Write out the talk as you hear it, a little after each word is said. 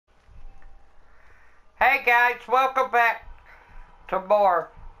Hey guys, welcome back to more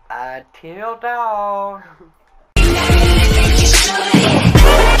Until Dawn.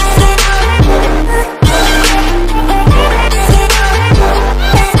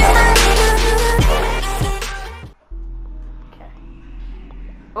 Okay.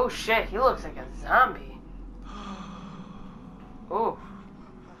 Oh shit, he looks like a zombie. Ooh.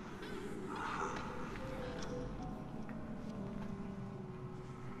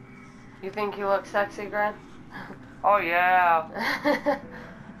 You think he looks sexy, Grant? Oh yeah.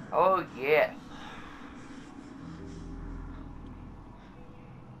 Oh yeah.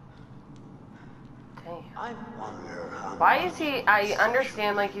 Damn. Why is he? I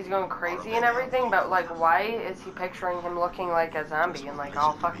understand like he's going crazy and everything, but like why is he picturing him looking like a zombie and like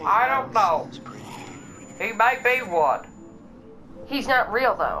all fucking? I don't know. He may be one. He's not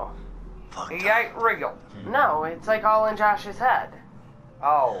real though. He ain't real. No, it's like all in Josh's head.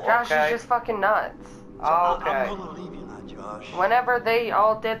 Oh, Josh is just fucking nuts. Oh, okay. I'm gonna leave you now, Josh. Whenever they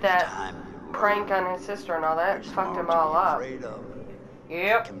all did that prank on his sister and all that, fucked him all up.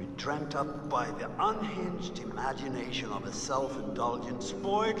 Yep. Can be dreamt up by the unhinged imagination of a self-indulgent,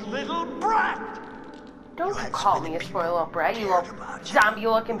 spoiled little brat. Don't call me a spoiled little brat, you little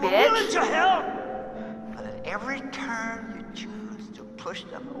zombie-looking bitch. Willing to help, but at every turn you choose to push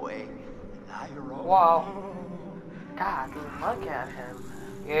them away. Now you're all. Wow. God, look at him.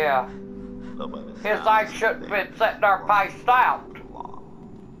 Yeah. His eyes shouldn't have been sitting there spaced out.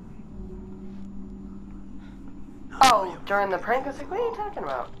 Oh, during the prank, I was like, what are you talking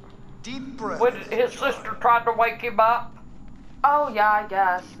about? Deep breath. When his sister tried to wake him up? Oh, yeah, I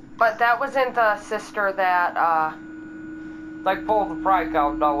guess. But that wasn't the sister that, they pulled the prank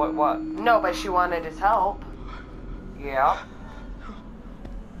out, no, it was. No, but she wanted his help. Yeah.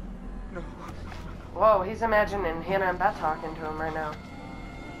 Whoa, he's imagining Hannah and Beth talking to him right now.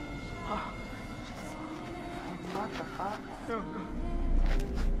 What the fuck? No.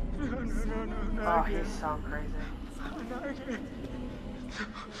 Oh, he's so crazy.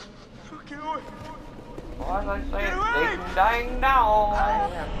 What I say? Ding dang dong.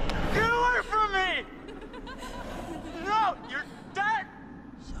 Get away from me! No, you're dead!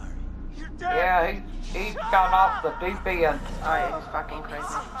 Sorry. You're dead! Yeah, he's gone off the deep end. Oh, he's fucking crazy.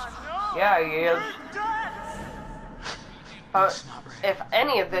 No. Yeah, he is. You're dead! If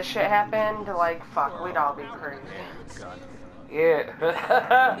any of this shit happened, like, fuck, we'd all be crazy. Yeah.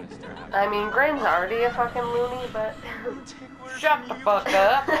 I mean, Graham's already a fucking loony, but... Shut the fuck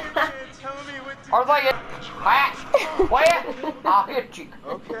up. Or they back, wet, I'll hit you.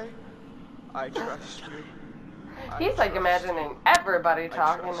 Okay, I trust you. He's like imagining everybody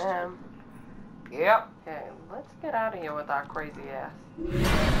talking to him. Yep. Okay, let's get out of here with our crazy ass.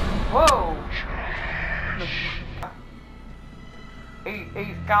 Whoa!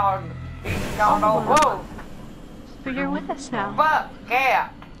 He's gone, oh, whoa! So you're with us now. Fuck,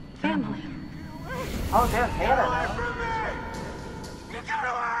 cat! Family. Oh, there's Hannah now. Get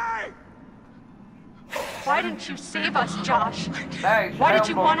away! Why didn't you save us, Josh? Hey, Why did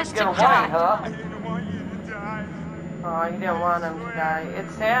you want us to get away, die? huh? I didn't want you to die. Oh, you didn't want him to die.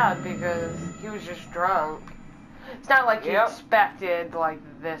 It's sad because he was just drunk. It's not like he expected, like,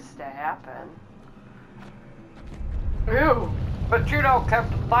 this to happen. Ew. But you don't come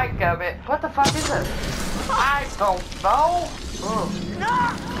to think of it. What the fuck is it? I don't know.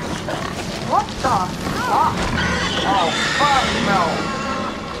 No! What the fuck? Oh, fuck no.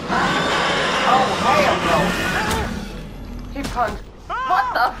 Oh, hell no. He punched. What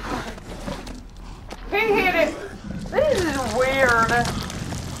the fuck? He hit it. This is weird.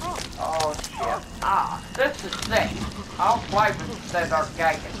 Oh, shit. Ah, this is sick. I'll play with you, said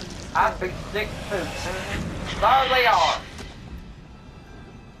Arcadian. I'd be sick too. There they are.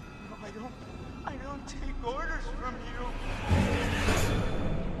 I don't take orders from you.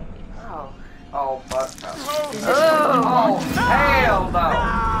 Oh. Oh, fuck no. Oh, hell no.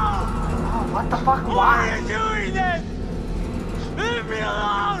 Oh, what the fuck? Why are you doing this? Leave me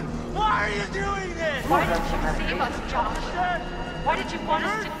alone! Why are you doing this? Why didn't you save us, Josh? Why did you want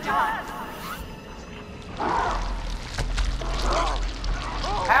us to die?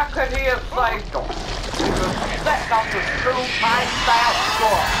 How could he have saved them? He was sitting on the screw time-style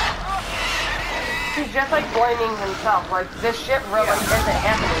score. He's just like blaming himself, like this shit really isn't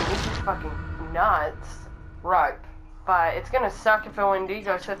happening. He's just fucking nuts. Right. But it's gonna suck if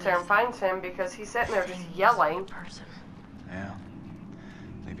Wendigo sits there and finds him because he's sitting there just yelling. Person. Yeah.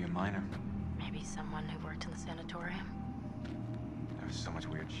 Maybe a minor. Maybe someone who worked in the sanatorium. There's so much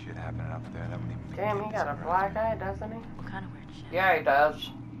weird shit happening up there. That wouldn't even Damn, he got a black eye, doesn't he? What kind of weird shit? Yeah, he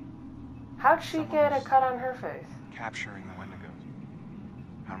does. How'd she get a cut on her face? capturing the Wendigos.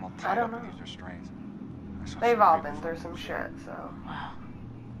 Had them all I tied don't up know. to use their strains. They've all been through some shit, so. Wow.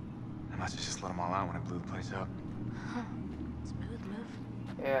 I must have just let them all out when I blew the place up. Smooth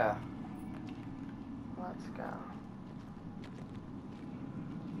move. Yeah. Let's go.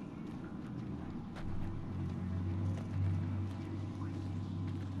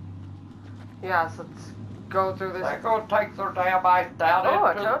 Yes, let's go through this. They're gonna take their damn ice down Oh,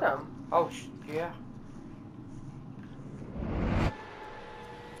 a into... totem. Oh, yeah.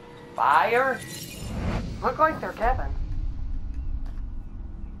 Fire? Look like they're Kevin.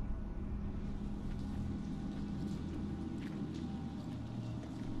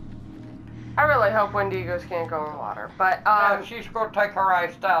 I really hope Wendigos can't go in water, but She's gonna take her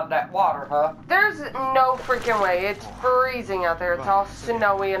ice down that water, huh? there's no freaking way. It's freezing out there. It's all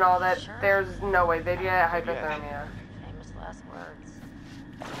snowy and all that. There's no way they'd get hypothermia. Famous last words.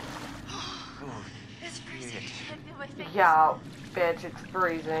 It's freezing. I feel my face. Yeah, bitch, it's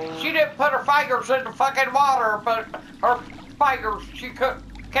freezing. She didn't put her fingers in the fucking water, but her fingers,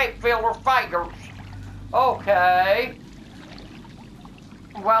 can't feel her fingers. Okay.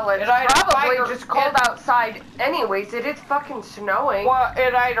 Well, it's It ain't a probably fire- just cold outside anyways. It is fucking snowing. Well,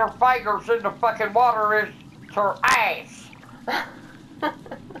 it ain't her fingers in the fucking water, it's her ass.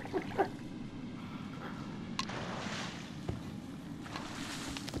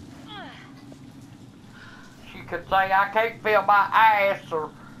 She could say, I can't feel my ass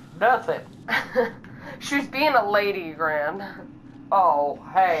or nothing. She's being a lady, Grand. Oh,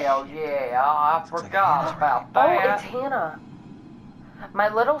 hell yeah, I forgot about Oh, it's that. Hannah. My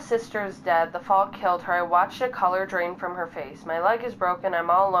little sister is dead. The fall killed her. I watched a color drain from her face. My leg is broken. I'm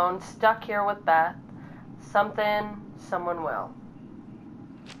all alone, stuck here with Beth. Someone will.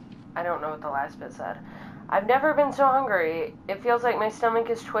 I don't know what the last bit said. I've never been so hungry. It feels like my stomach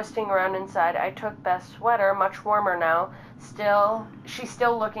is twisting around inside. I took Beth's sweater, much warmer now. She's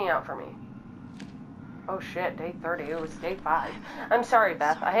still looking out for me. Oh shit, day 30. It was day 5. I'm sorry,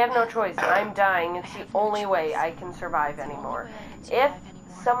 Beth. I have no choice. I'm dying. It's the only way I can survive anymore. If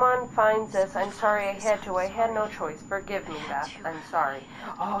someone finds this, I'm sorry I had to. I had no choice. Forgive me, Beth. I'm sorry.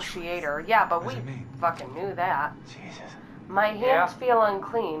 Oh, she ate her. Yeah, but we fucking knew that. Jesus. My hands feel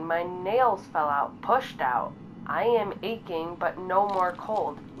unclean. My nails fell out, pushed out. I am aching, but no more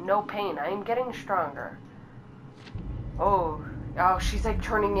cold. No pain. I am getting stronger. Oh, she's like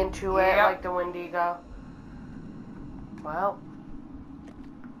turning into it, Yep. like the Wendigo. Well,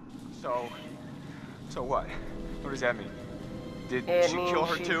 So what? What does that mean? Did it she means kill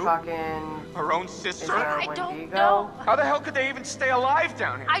her she too? fucking Her own is sister? there a I don't Wendigo? know. How the hell could they even stay alive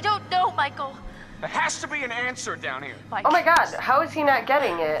down here? I don't know, Michael. There has to be an answer down here. Oh my god, how is he not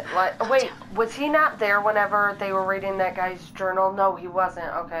getting it? Like, wait, was he not there whenever they were reading that guy's journal? No, he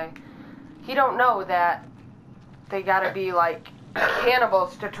wasn't, okay. He don't know that they gotta be, like,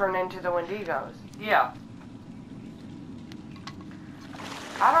 cannibals to turn into the Wendigos. Yeah.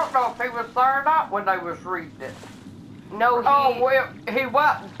 I don't know if he was there or not when they was reading it. No, Oh, well, he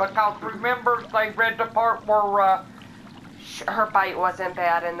wasn't, because remember they read the part where her bite wasn't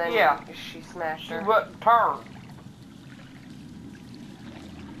bad, and then Yeah. she smashed she her. wouldn't turn.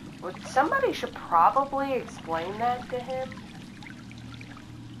 Somebody should probably explain that to him.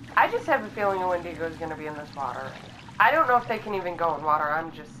 I just have a feeling a Wendigo is going to be in this water. I don't know if they can even go in water,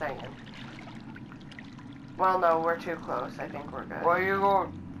 I'm just saying. Well, no, we're too close. I think we're good. Where you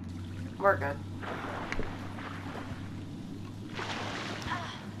going? We're good.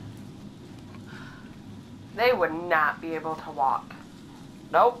 They would not be able to walk.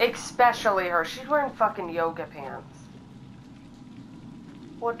 Nope. Especially her. She's wearing fucking yoga pants.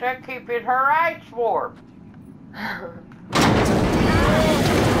 What's that keeping her eyes warm?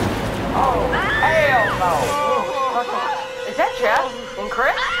 Oh, hell no! Is that Jeff and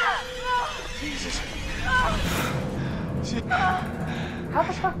Chris? Jesus. How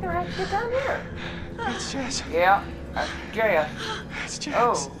the fuck did I get down here? It's Jess. Yeah, that's Jess. It's Jess.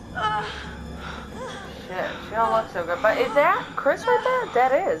 Oh. Shit, she don't look so good. But is that Chris right there?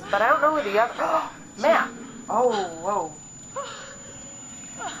 That is. But I don't know who the other... Matt. Oh, whoa.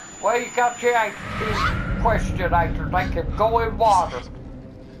 Well, you got your question answered. They can go in water.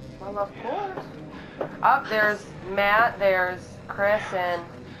 Well, of course. Up there's Matt, there's Chris, and...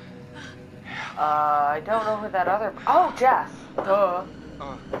 I don't know who that other... Oh, Jess. Duh.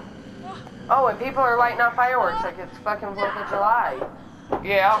 Oh, and people are lighting up fireworks like it's fucking 4th of July.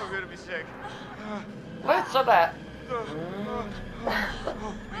 Yeah. I'm gonna be sick. Listen to that.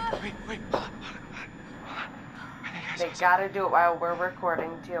 Wait. They gotta do it while we're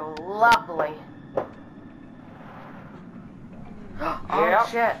recording, too. Lovely. Oh, Yep.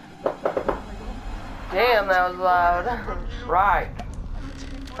 shit. Damn, that was loud. Right.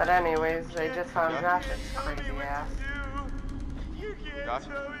 But anyways, they just found Josh's crazy ass. Josh?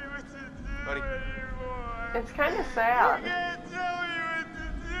 Buddy. It's kind of sad.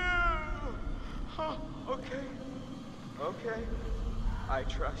 Okay. I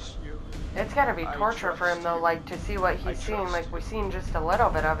trust you. It's gotta be torture for him though, like to see what he's seeing. Like we've seen just a little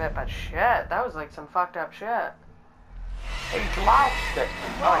bit of it, but shit, that was like some fucked up shit. He's lost it.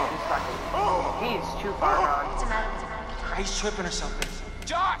 Oh, he's too far gone. What's the matter? What's the matter? He's tripping or something.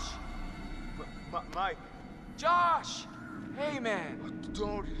 Josh! Mike. Josh! Hey, man.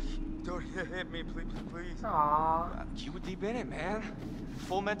 Don't hit me, please. Aww. You were deep in it, man.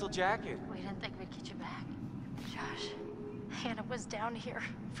 Full mental jacket. We didn't think we'd get you back. Josh, Hannah was down here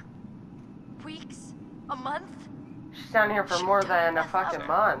for weeks, a month. She's down here for more than a fucking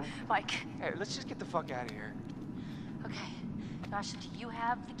month. Mike. Hey, let's just get the fuck out of here. Okay. Josh, do you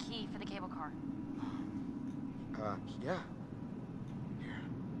have the key for the cable car? Yeah. Oh, good.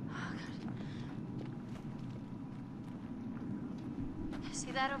 You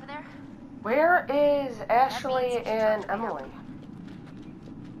see that over there? Where is Ashley and Emily?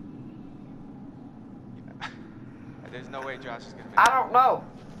 There's no way Josh is gonna make I don't know.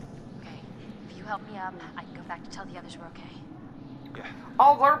 Okay. If you help me up, I can go back to tell the others we're okay. Yeah.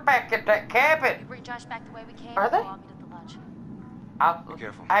 Oh, they're back at that We cabin. bring Josh back the way we came. Are they? I'll meet at the lodge. Be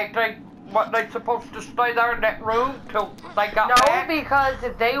careful. Ain't they, what, they supposed to stay there in that room till they got No, back? because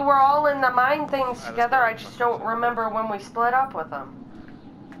they were all in the mine things together. I just don't remember when we split up with them.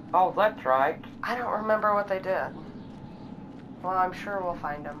 Oh, that's right. I don't remember what they did. Well, I'm sure we'll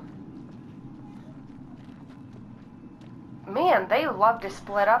find them. Man, they love to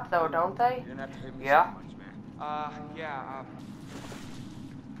split up though, don't they? You didn't have to hit me Yeah. so much, man. Yeah,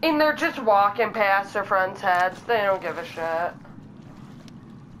 And they're just walking past their friends' heads. They don't give a shit.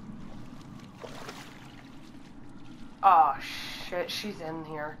 Oh, shit. She's in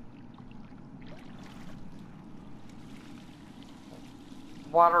here.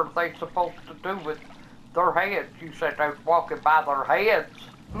 What are they supposed to do with their heads? You said they was walking by their heads.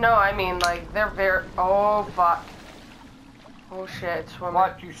 No, I mean, like, they're very... Oh, fuck. Oh, shit. It's swimming.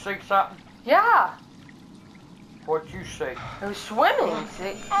 What, you see something? Yeah. What you see? It was swimming,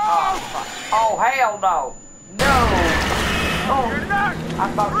 see? Oh, fuck. Oh, hell no. No. Oh, You're not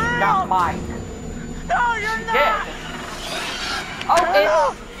I thought you got Mike. No, you're she did.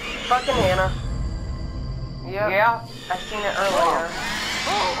 Oh, it's fucking Hannah. Yep. Yeah? I seen it earlier.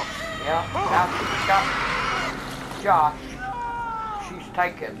 Yeah. Now she's got Josh. She's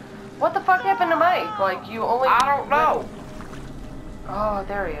taken. What the fuck happened to Mike? Like, you only... I don't know. Oh,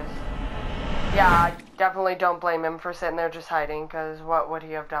 there he is. Yeah, I definitely don't blame him for sitting there just hiding, because what would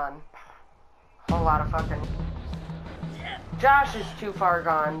he have done? A whole lot of fucking... Josh is too far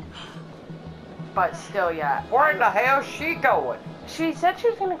gone. But still, yeah. Where in the hell's she going? She said she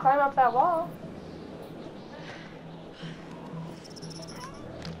was going to climb up that wall.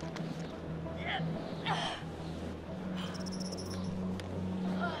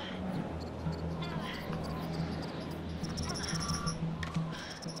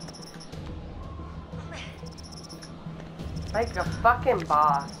 Like a fucking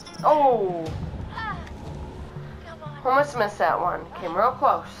boss. Oh! Come on. Almost missed that one. Came real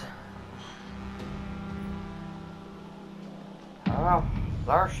close. Oh,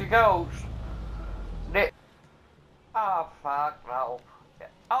 there she goes. Oh, fuck no.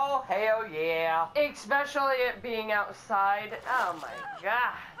 Oh, hell yeah. Especially it being outside. Oh my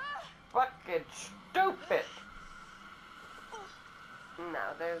god. Fucking stupid. No,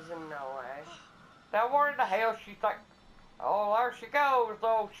 there's no way. Now, where in the hell she's like, oh, there she goes,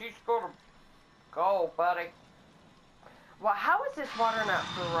 though. She's gonna go, buddy. Well, how is this water not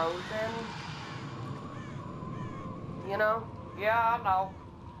frozen? You know? Yeah, I know.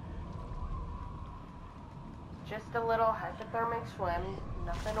 Just a little hypothermic swim.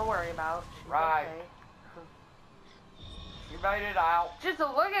 Nothing to worry about. She's Right. okay. She made it out. Just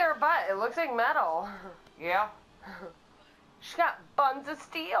look at her butt. It looks like metal. Yeah. She's got buns of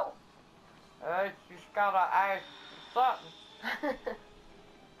steel. She's got to ask something.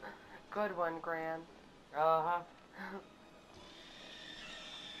 Good one, Gran. Uh-huh.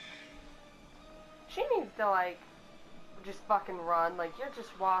 She needs to, like, just fucking run. Like, you're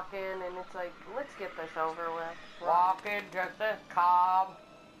just walking, and it's like, let's get this over with. Run. Walking just as calm.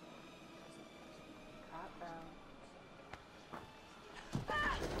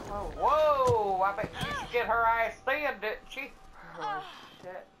 Oh, Whoa, I bet she should get her ass in, didn't she? oh,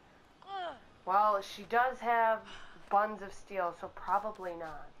 shit. Well, she does have buns of steel, so probably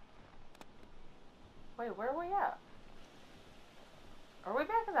not. Wait, where are we at? Are we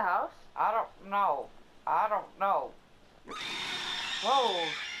back at the house? I don't know. I don't know. Whoa,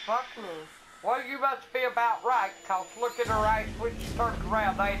 fuck me. Well, you must be about right, cause look at her eyes when she turns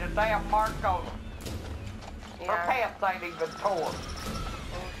around, there ain't a damn mark on her. Yeah. Her pants ain't even torn.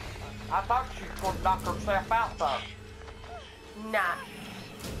 I thought she was gonna knock herself out though. Not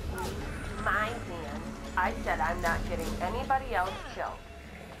my hand. I said I'm not getting anybody else killed.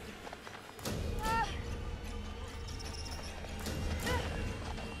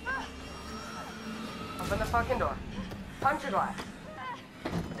 Open the fucking door. Punch a glass.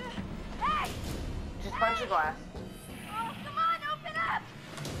 Hey! Just punch a glass. Oh, come on, open up!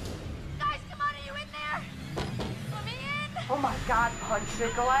 Guys, come on, are you in there? Let me in! Oh my god, punch the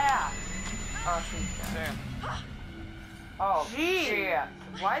glass. Oh, she's dead. Sam. Oh, Gee. shit.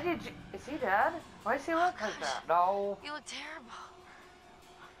 Why did you... Is he dead? Why does he look like that? No. You look terrible.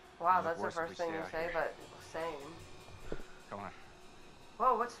 Wow, Look that's the worse if first we thing you stay out say, here. but same. Come on.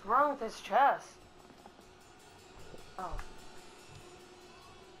 Whoa, what's wrong with his chest? Oh.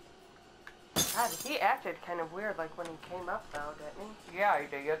 God, he acted kind of weird, like when he came up, though, didn't he? Yeah, he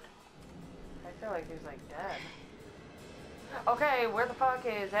did. I feel like he's, like, dead. Okay, where the fuck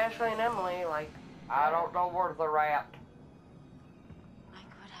is Ashley and Emily? Like, I don't know where they're at. Mike,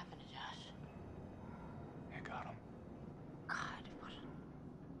 what happened to Josh? You got him. God, what an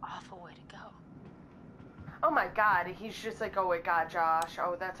awful way to go. oh my god, he's just like, oh, it got Josh.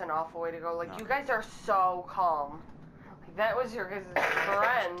 Oh, that's an awful way to go. Like, No. you guys are so calm. Like, that was your guys'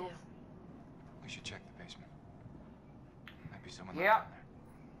 friends. We should check the basement. Might be someone Yep. down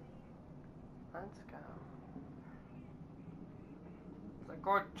there. Let's go. So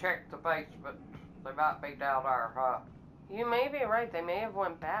go and check the basement. They might be down there, huh? You may be right. They may have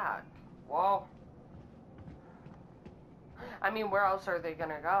went back. Well, I mean, where else are they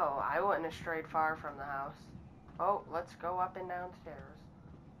gonna go? I wouldn't have strayed far from the house. Oh, let's go up and downstairs.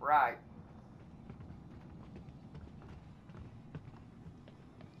 right.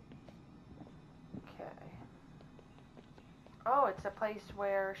 Okay. Oh, it's a place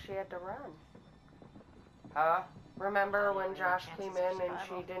where she had to run. Huh? Remember when Josh came in and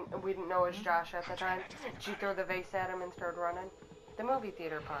we didn't know it was Josh at the time? She threw the vase at him and started running? The movie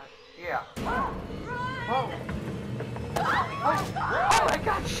theater part. Yeah. Whoa. Oh my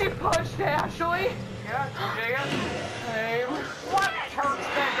god, she pushed Ashley! Yeah, you did. Same. What church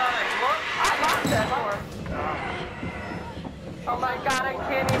they got? Look, I locked that door. Oh my god, I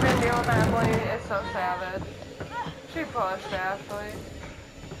can't even deal with Emily. It's so savage. She pushed Ashley.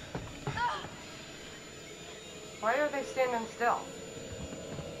 Why are they standing still?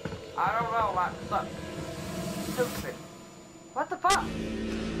 I don't know, like something stupid. What the fuck?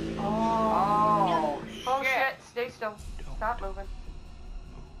 Oh, Oh shit. shit, stay still. Stop moving.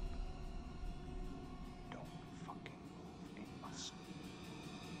 Don't fucking move. It must.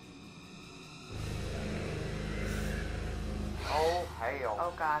 Oh, hell.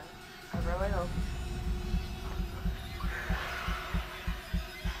 Oh god. I really hope.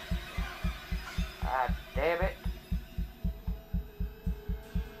 God damn it.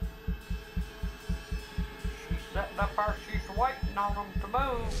 She's sitting up there, she's waiting on them to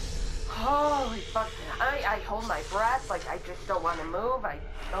move. Holy fuck. I hold my breath, like I just don't want to move.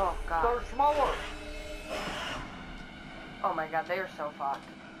 Oh god. There's more. Oh my god, they are so fucked.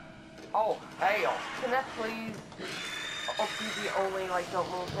 Oh, hell. Can that please be the only, like, don't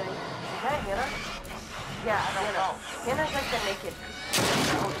move thing? Is that Hannah? Yeah, I don't Hannah. know. Hannah's like the naked.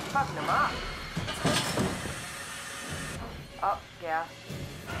 Oh, she's fucking them up. Oh, yeah.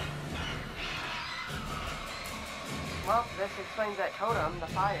 Well, this explains that totem, the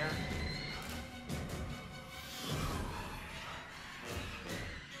fire.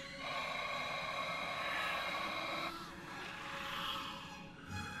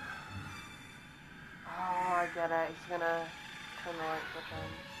 Oh, I get it. He's gonna turn the light switch on.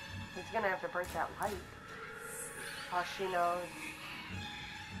 He's gonna have to break that light. Oh, she knows.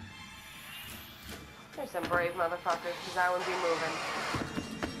 There's some brave motherfuckers, because I wouldn't be moving.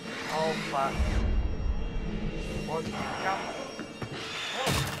 Oh, fuck. What's she coming?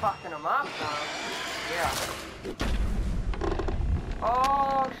 Oh, fucking them up, though. Yeah.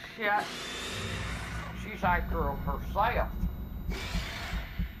 Oh, shit. She's after them herself.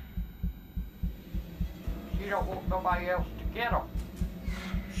 She don't want nobody else to get them.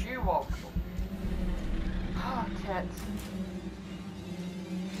 She wants them. Oh, tits.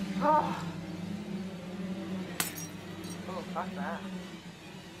 Oh. Oh, fuck that.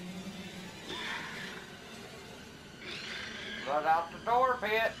 Run out the door,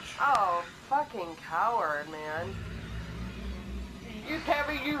 bitch. Oh, fucking coward, man. You tell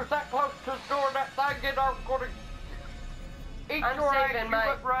me you was that close to the door of that thing and I'm gonna eat I'm your ass. saving You my-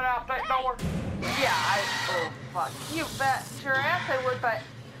 wouldn't run out that door. Yeah, oh. fuck. You bet your ass I would, but...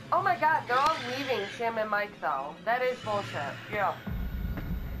 Oh my god, they're all leaving Sam and Mike, though. That is bullshit. Yeah.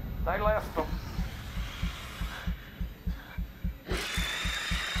 They left them.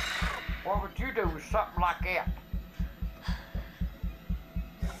 What would you do with something like that?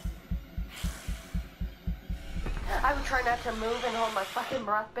 I would try not to move and hold my fucking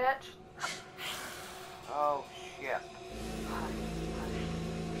breath, bitch. Oh, shit.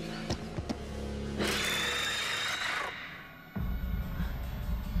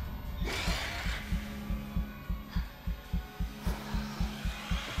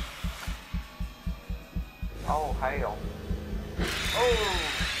 Oh, hell. Oh!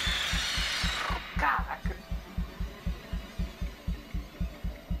 God, I could...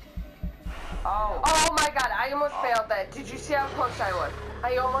 Oh. Oh my god, I almost failed that. Did you see how close I was?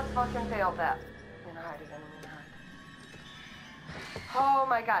 I almost fucking failed that. I'm gonna hide again, I'm gonna hide. Oh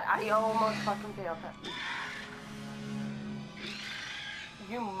my god, I almost fucking failed that.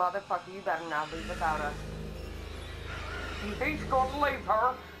 You motherfucker, you better not leave without us. He's gonna leave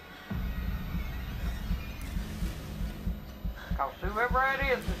her. Cause whoever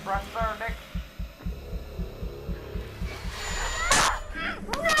it is right there next.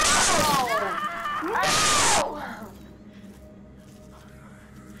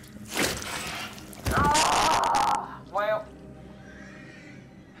 Well,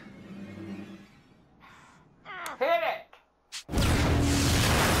 hit it.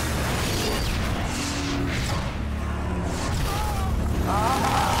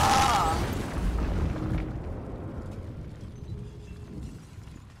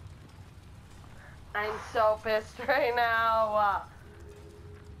 I'm so pissed right now.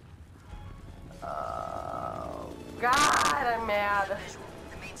 Oh, God, I'm mad.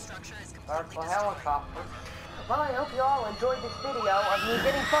 There's the helicopter. Well, I hope you all enjoyed this video of me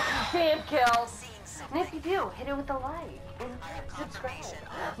getting fucking Sam kills. And if you do, hit it with a like and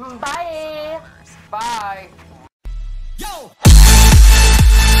subscribe. Bye!